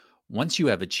Once you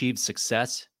have achieved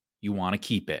success, you want to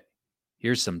keep it.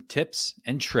 Here's some tips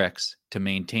and tricks to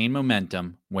maintain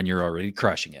momentum when you're already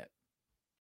crushing it.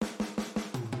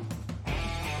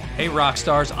 Hey rock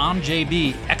stars, I'm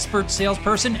JB, expert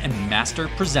salesperson and master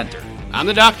presenter. I'm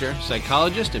the doctor,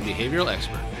 psychologist, and behavioral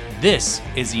expert. This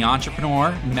is the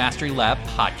Entrepreneur Mastery Lab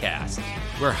podcast.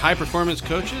 We're high-performance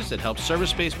coaches that help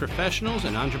service-based professionals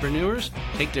and entrepreneurs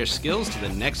take their skills to the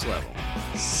next level.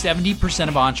 70%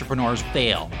 of entrepreneurs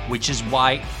fail, which is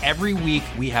why every week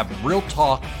we have real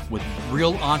talk with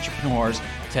real entrepreneurs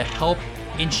to help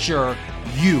ensure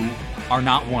you are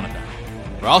not one of them.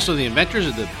 We're also the inventors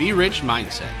of the Be Rich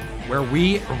mindset, where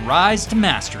we rise to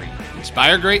mastery,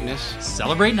 inspire greatness,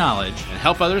 celebrate knowledge, and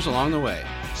help others along the way.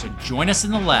 So join us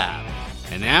in the lab.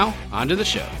 And now, on to the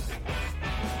show.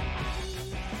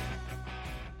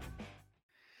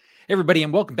 Hey everybody,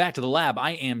 and welcome back to the lab.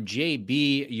 I am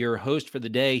JB, your host for the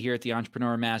day here at the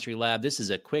Entrepreneur Mastery Lab. This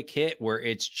is a quick hit where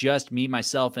it's just me,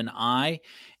 myself, and I,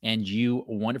 and you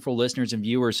wonderful listeners and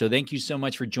viewers. So thank you so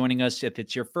much for joining us. If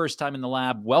it's your first time in the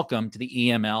lab, welcome to the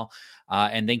EML,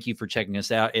 and thank you for checking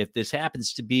us out. If this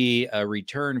happens to be a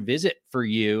return visit for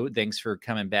you, thanks for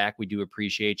coming back. We do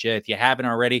appreciate you. If you haven't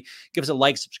already, give us a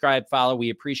like, subscribe, follow. We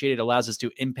appreciate it. It allows us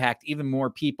to impact even more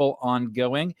people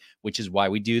ongoing, which is why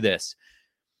we do this.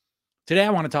 Today,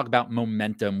 I want to talk about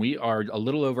momentum. We are a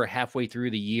little over halfway through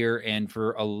the year, and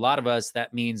for a lot of us,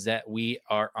 that means that we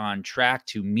are on track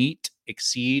to meet,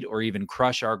 exceed, or even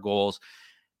crush our goals.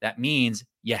 That means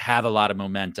you have a lot of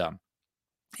momentum,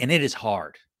 and it is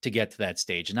hard to get to that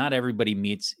stage. Not everybody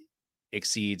meets,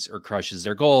 exceeds, or crushes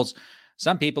their goals.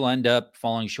 Some people end up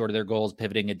falling short of their goals,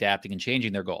 pivoting, adapting, and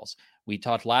changing their goals. We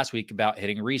talked last week about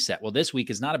hitting reset. Well, this week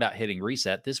is not about hitting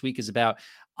reset. This week is about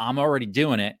I'm already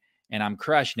doing it, and I'm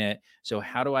crushing it. So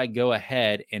how do I go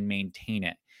ahead and maintain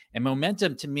it? And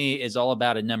momentum to me is all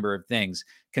about a number of things.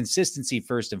 Consistency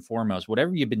first and foremost.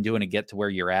 Whatever you've been doing to get to where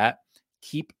you're at,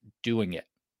 keep doing it.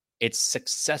 It's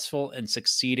successful and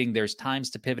succeeding. There's times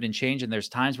to pivot and change, and there's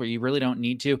times where you really don't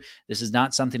need to. This is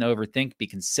not something to overthink. Be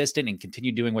consistent and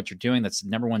continue doing what you're doing. That's the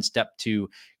number one step to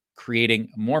creating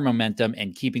more momentum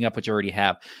and keeping up what you already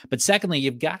have. But secondly,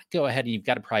 you've got to go ahead and you've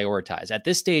got to prioritize. At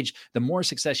this stage, the more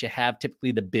success you have,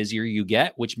 typically the busier you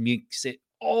get, which makes it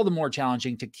all the more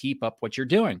challenging to keep up what you're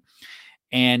doing.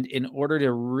 And in order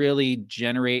to really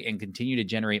generate and continue to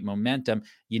generate momentum,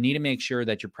 you need to make sure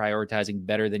that you're prioritizing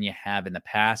better than you have in the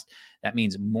past. That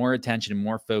means more attention and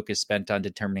more focus spent on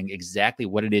determining exactly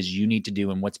what it is you need to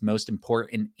do and what's most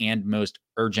important and most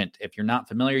urgent. If you're not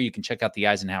familiar, you can check out the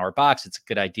Eisenhower box. It's a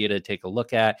good idea to take a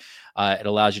look at. It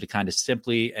allows you to kind of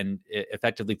simply and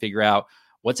effectively figure out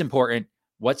what's important,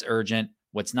 what's urgent,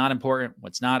 what's not important,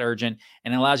 what's not urgent,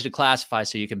 and it allows you to classify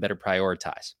so you can better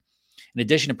prioritize. In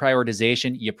addition to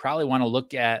prioritization, you probably want to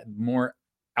look at more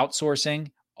outsourcing,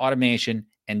 automation,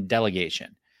 and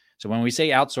delegation. So when we say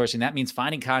outsourcing, that means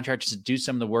finding contractors to do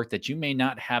some of the work that you may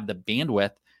not have the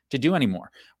bandwidth to do anymore.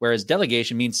 Whereas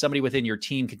delegation means somebody within your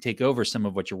team can take over some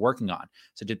of what you're working on.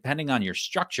 So depending on your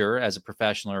structure as a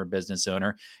professional or a business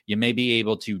owner, you may be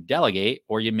able to delegate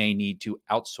or you may need to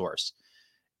outsource.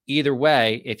 Either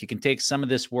way, if you can take some of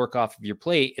this work off of your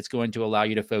plate, it's going to allow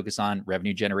you to focus on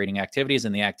revenue generating activities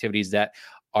and the activities that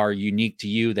are unique to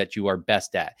you that you are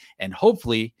best at. And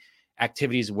hopefully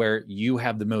activities where you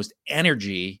have the most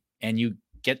energy and you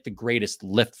get the greatest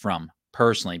lift from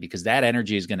personally, because that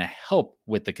energy is going to help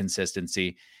with the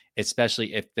consistency,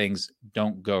 especially if things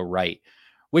don't go right,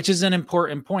 which is an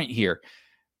important point here.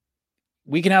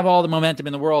 We can have all the momentum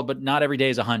in the world, but not every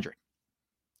day is 100.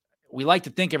 We like to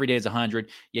think every day is 100.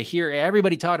 You hear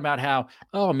everybody talking about how,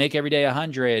 make every day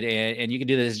 100 and you can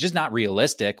do this. It's just not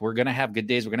realistic. We're going to have good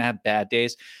days. We're going to have bad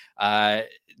days.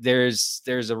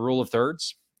 There's a rule of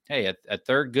thirds. Hey, a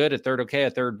third good, a third okay, a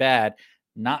third bad.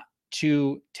 Not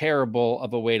too terrible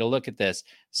of a way to look at this.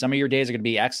 Some of your days are going to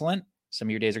be excellent. Some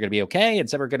of your days are going to be okay. And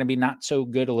some are going to be not so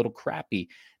good, a little crappy.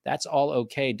 That's all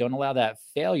okay. Don't allow that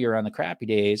failure on the crappy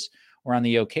days or on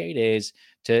the okay days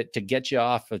to get you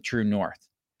off of true north.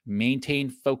 Maintain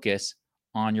focus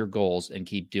on your goals and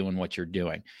keep doing what you're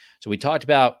doing. So we talked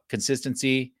about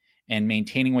consistency and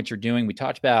maintaining what you're doing. We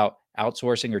talked about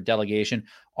outsourcing or delegation.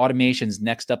 Automation's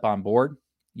next up on board.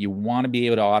 You want to be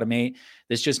able to automate.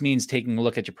 This just means taking a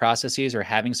look at your processes or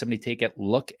having somebody take a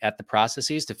look at the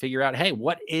processes to figure out, hey,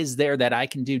 what is there that I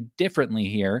can do differently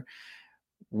here,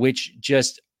 which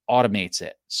just automates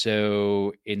it.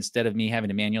 So instead of me having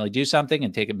to manually do something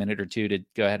and take a minute or two to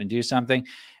go ahead and do something,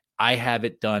 I have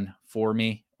it done for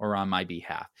me, or on my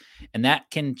behalf. And that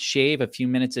can shave a few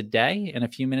minutes a day, and a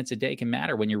few minutes a day can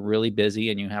matter when you're really busy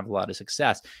and you have a lot of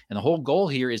success. And the whole goal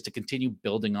here is to continue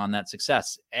building on that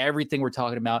success. Everything we're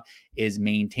talking about is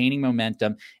maintaining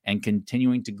momentum and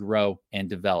continuing to grow and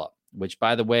develop, which,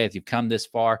 by the way, if you've come this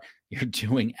far, you're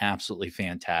doing absolutely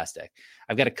fantastic.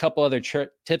 I've got a couple other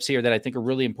tips here that I think are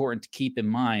really important to keep in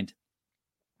mind.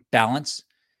 Balance,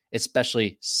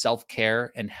 especially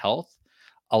self-care and health.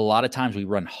 A lot of times we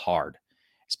run hard,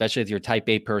 especially if you're a type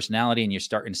A personality and you're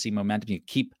starting to see momentum. You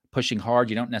keep pushing hard.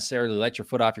 You don't necessarily let your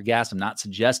foot off your gas. I'm not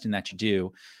suggesting that you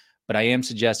do, but I am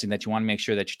suggesting that you want to make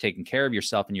sure that you're taking care of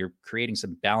yourself and you're creating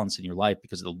some balance in your life,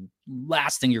 because the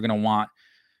last thing you're going to want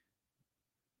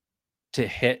to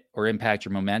hit or impact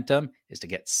your momentum is to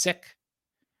get sick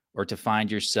or to find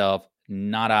yourself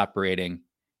not operating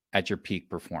at your peak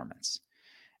performance.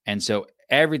 And so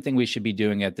everything we should be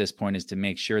doing at this point is to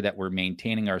make sure that we're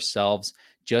maintaining ourselves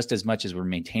just as much as we're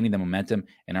maintaining the momentum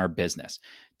in our business.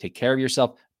 Take care of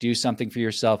yourself, do something for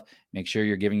yourself, make sure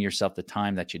you're giving yourself the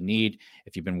time that you need.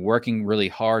 If you've been working really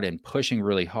hard and pushing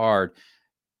really hard,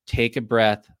 take a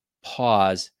breath,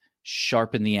 pause,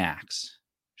 sharpen the axe.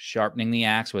 Sharpening the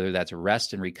axe, whether that's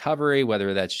rest and recovery,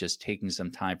 whether that's just taking some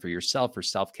time for yourself or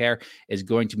self-care, is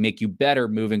going to make you better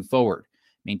moving forward.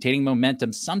 Maintaining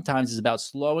momentum sometimes is about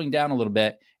slowing down a little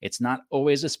bit. It's not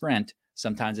always a sprint.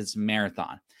 Sometimes it's a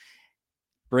marathon.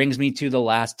 Brings me to the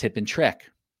last tip and trick.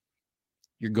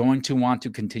 You're going to want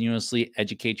to continuously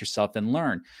educate yourself and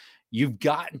learn. You've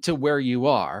gotten to where you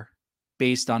are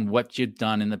based on what you've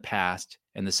done in the past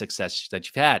and the success that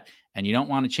you've had, and you don't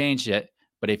want to change it.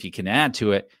 But if you can add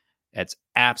to it, that's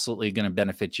absolutely going to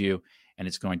benefit you, and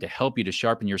it's going to help you to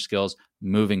sharpen your skills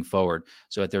moving forward.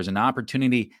 So if there's an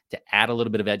opportunity to add a little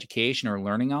bit of education or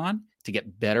learning on to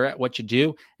get better at what you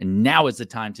do, and now is the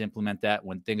time to implement that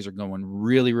when things are going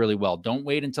really, really well. Don't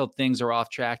wait until things are off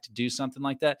track to do something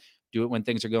like that. Do it when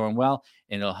things are going well,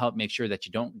 and it'll help make sure that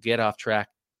you don't get off track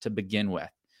to begin with.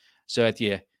 So if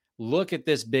you look at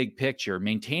this big picture,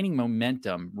 maintaining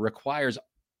momentum requires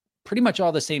pretty much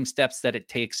all the same steps that it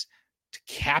takes to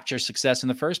capture success in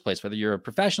the first place. Whether you're a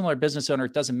professional or business owner,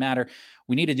 it doesn't matter.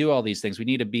 We need to do all these things. We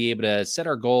need to be able to set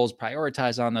our goals,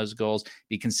 prioritize on those goals,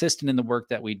 be consistent in the work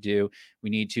that we do. We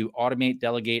need to automate,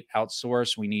 delegate,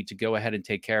 outsource. We need to go ahead and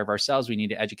take care of ourselves. We need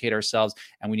to educate ourselves,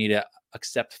 and we need to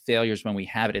accept failures when we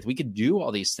have it. If we could do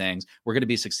all these things, we're going to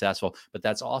be successful. But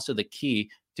that's also the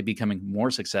key to becoming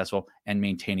more successful and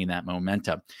maintaining that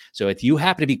momentum. So if you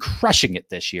happen to be crushing it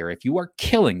this year, if you are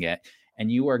killing it and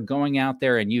you are going out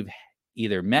there and you've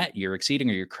either met, you're exceeding,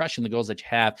 or you're crushing the goals that you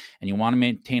have, and you want to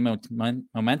maintain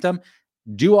momentum,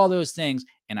 do all those things.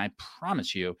 And I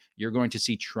promise you, you're going to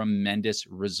see tremendous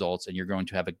results, and you're going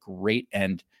to have a great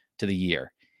end to the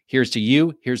year. Here's to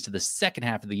you. Here's to the second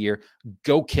half of the year.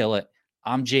 Go kill it.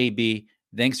 I'm JB.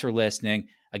 Thanks for listening.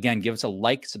 Again, give us a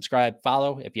like, subscribe,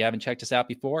 follow if you haven't checked us out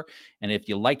before. And if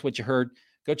you liked what you heard,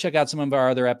 go check out some of our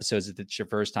other episodes if it's your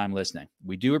first time listening.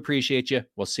 We do appreciate you.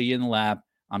 We'll see you in the lab.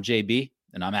 I'm JB,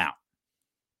 and I'm out.